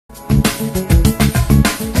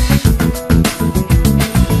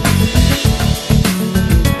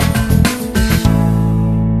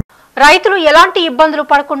రైతులు ఎలాంటి ఇబ్బందులు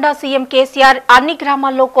పడకుండా సీఎం కేసీఆర్ అన్ని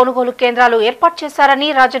గ్రామాల్లో కొనుగోలు కేంద్రాలు ఏర్పాటు చేశారని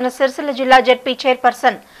రాజన్న సిరిసిల్ల జిల్లా జెడ్పీ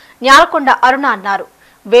చైర్పర్సన్ న్యాలకొండ అరుణ అన్నారు.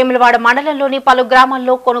 వేములవాడ మండలంలోని పలు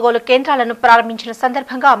గ్రామాల్లో కొనుగోలు కేంద్రాలను ప్రారంభించిన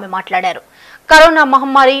సందర్భంగా ఆమె మాట్లాడారు. కరోనా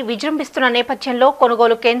మహమ్మారి విజృంభిస్తున్న నేపథ్యంలో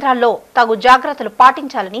కొనుగోలు కేంద్రాల్లో తగు జాగ్రత్తలు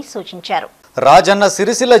పాటించాలని సూచించారు. రాజన్న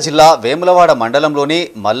సిరిసిల్ల జిల్లా వేములవాడ మండలంలోని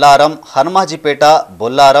మల్లారం, హనుమాజిపేట,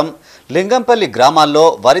 బొల్లారం, లింగంపల్లి గ్రామాల్లో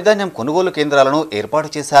వరిధాన్యం కొనుగోలు కేంద్రాలను ఏర్పాటు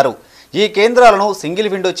చేశారు. ఈ కేంద్రాలను సింగిల్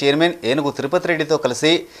విండో చైర్మన్ ఏనుగు తిరుపతి రెడ్డితో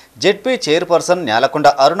కలిసి జెడ్పీ చైర్పర్సన్ న్యాలకొండ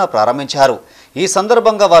అరుణ ప్రారంభించారు. ఈ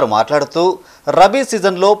సందర్భంగా వారు మాట్లాడుతూ రబీ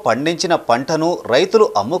సీజన్లో పండించిన పంటను రైతులు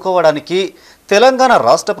అమ్ముకోవడానికి తెలంగాణ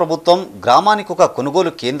రాష్ట్ర ప్రభుత్వం గ్రామానికి ఒక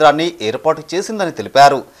కొనుగోలు కేంద్రాన్ని ఏర్పాటు చేసిందని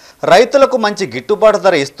తెలిపారు. రైతులకు మంచి గిట్టుబాటు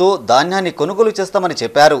ధర ఇస్తూ ధాన్యాన్ని కొనుగోలు చేస్తామని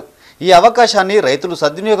చెప్పారు. ఈ అవకాశాన్ని రైతులు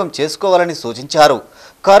సద్వినియోగం చేసుకోవాలని సూచించారు.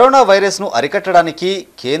 కరోనా వైరస్ను అరికట్టడానికి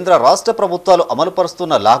కేంద్ర రాష్ట్ర ప్రభుత్వాలు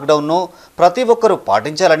అమలుపరుస్తున్న లాక్డౌన్ను ప్రతి ఒక్కరూ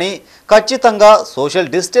పాటించాలని, ఖచ్చితంగా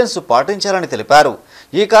సోషల్ డిస్టెన్స్ పాటించాలని తెలిపారు.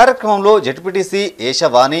 ఈ కార్యక్రమంలో జెడ్పీటీసీ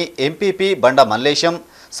ఏషవాణి, ఎంపీపీ బండ మల్లేశం,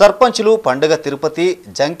 సర్పంచులు పండుగ తిరుపతి,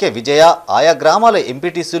 జంకె విజయ, ఆయా గ్రామాల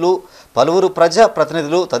ఎంపీటీసీలు, పలువురు ప్రజా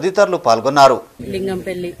ప్రతినిధులు తదితరులు పాల్గొన్నారు.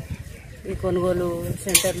 లింగంపల్లి ఈ కొనుగోలు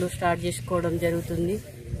సెంటర్లు స్టార్ట్ చేసుకోవడం జరుగుతుంది.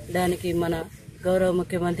 దానికి మన గౌరవ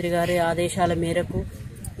ముఖ్యమంత్రి గారి ఆదేశాల మేరకు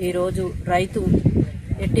ఈరోజు రైతు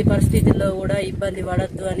ఎట్టి పరిస్థితుల్లో కూడా ఇబ్బంది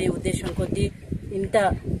పడద్దు అనే ఉద్దేశం కొద్దీ ఇంత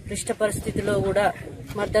క్లిష్ట పరిస్థితిలో కూడా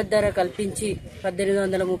మద్దతు ధర కల్పించి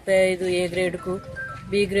 1835 ఏ గ్రేడ్కు,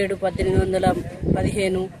 బి గ్రేడు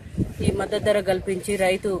 1815 ఈ మద్దతు ధర కల్పించి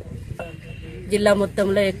రైతు జిల్లా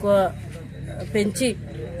మొత్తంలో ఎక్కువ పెంచి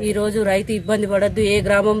ఈరోజు రైతు ఇబ్బంది పడద్దు, ఏ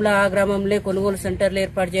గ్రామంలో ఆ గ్రామంలో కొనుగోలు సెంటర్లు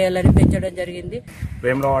ఏర్పాటు చేయాలని పెంచడం జరిగింది.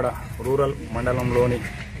 వేములవాడ రూరల్ మండలంలోని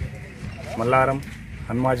మల్లారం,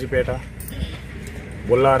 హనుమాజిపేట,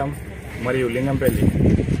 బొల్లారం మరియు లింగంపల్లి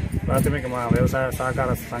ప్రాథమిక మా వ్యవసాయ సహకార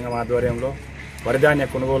సంఘం ఆధ్వర్యంలో వరిధాన్య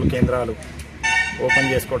కొనుగోలు కేంద్రాలు ఓపెన్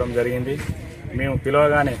చేసుకోవడం జరిగింది. మేము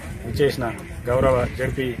పిలవగానే విచ్చేసిన గౌరవ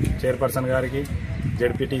జెడ్పీ చైర్పర్సన్ గారికి,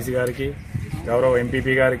 జెడ్పీటీసీ గారికి, గౌరవ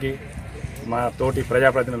ఎంపీపీ గారికి, మా తోటి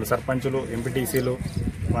ప్రజాప్రతినిధులు, సర్పంచులు, ఎంపీటీసీలు,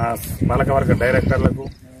 మా పాలకవర్గ డైరెక్టర్లకు,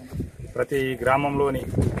 ప్రతి గ్రామంలోని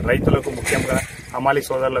రైతులకు, ముఖ్యంగా హమాలి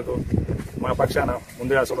సోదరులకు మా పక్షాన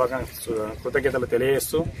ముందుగా కృతజ్ఞతలు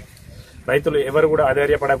తెలియజేస్తూ, రైతులు ఎవరు కూడా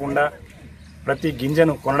అధైర్యపడకుండా ప్రతి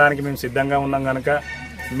గింజను కొనడానికి మేము సిద్ధంగా ఉన్నాం కనుక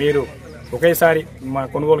మీరు ఒకేసారి మా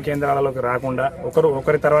కొనుగోలు కేంద్రాలలోకి రాకుండా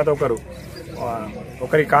ఒకరి తర్వాత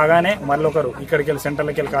ఒకరి కాగానే మళ్ళొకరు ఇక్కడికి వెళ్ళి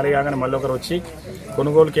సెంటర్లకి వెళ్ళి ఖాళీ కాగానే మళ్ళొకరు వచ్చి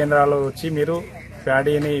కొనుగోలు కేంద్రాల్లో వచ్చి మీరు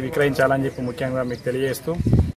ప్యాడీని విక్రయించాలని చెప్పి ముఖ్యంగా మీకు తెలియజేస్తూ